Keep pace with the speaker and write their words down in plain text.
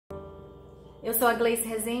Eu sou a Gleyce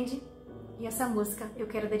Rezende e essa música eu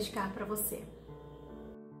quero dedicar para você.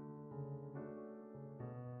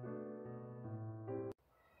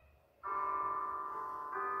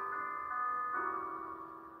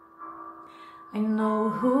 I know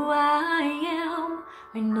who I am,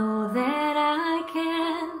 I know that I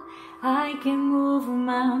can move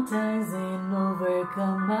mountains and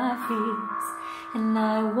overcome my fears, and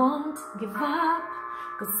I won't give up,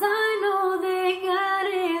 'cause I know that God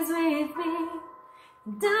is with me,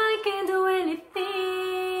 and I can do anything.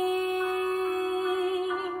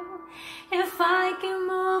 If I can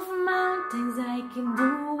move mountains, I can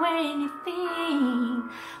do anything.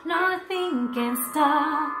 Nothing can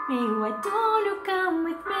stop me. Why don't you come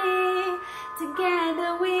with me?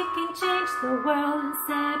 Together we can change the world and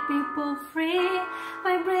set people free,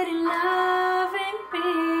 vibrating love and peace.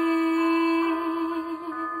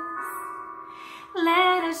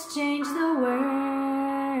 Let us change the world.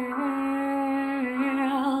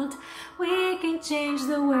 We can change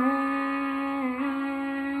the world.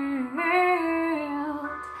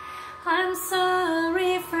 I'm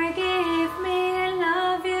sorry, forgive me, I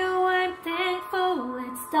love you, I'm thankful,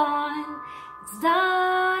 it's done, it's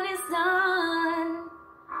done, it's done.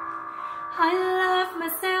 I love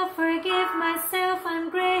myself, forgive myself, I'm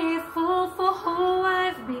grateful for who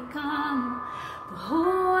I've become, for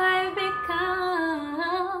who I've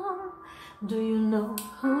become. Do you know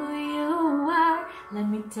who you are? Let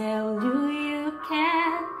me tell you, you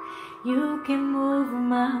can. You can move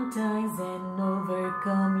mountains and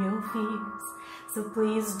overcome your fears. So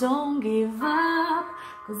please don't give up,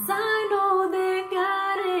 'cause I know that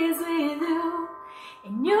God is with you,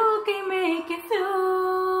 and you can make it through.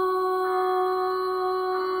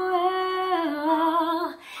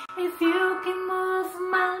 If you can move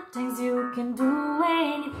mountains, you can do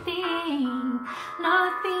anything.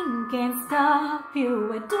 Nothing can stop you.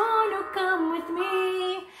 Why don't you come with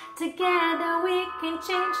me? Together we can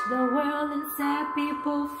change the world and set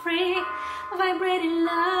people free, vibrating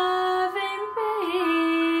love and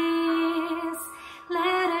peace.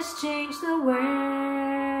 Let us change the world.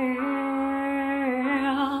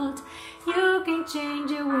 You can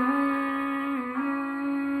change your world.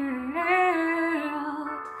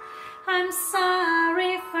 I'm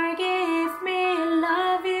sorry, forgive me, I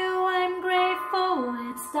love you, I'm grateful,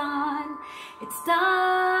 it's done, it's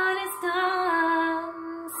done, it's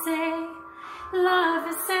done. Say, love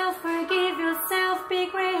yourself, forgive yourself, be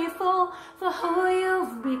grateful for who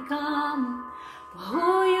you've become, for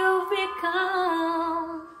who you've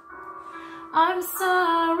become. I'm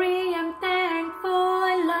sorry, I'm thankful,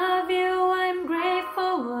 I love you, I'm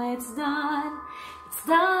grateful, it's done, it's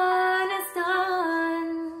done, it's done.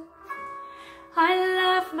 I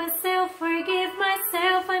love myself, forgive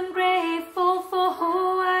myself, I'm grateful for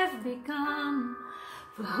who I've become,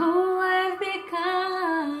 for who I've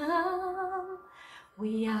become.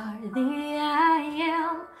 We are the I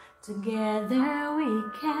am, together we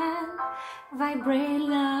can vibrate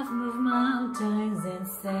love, move mountains and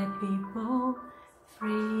set people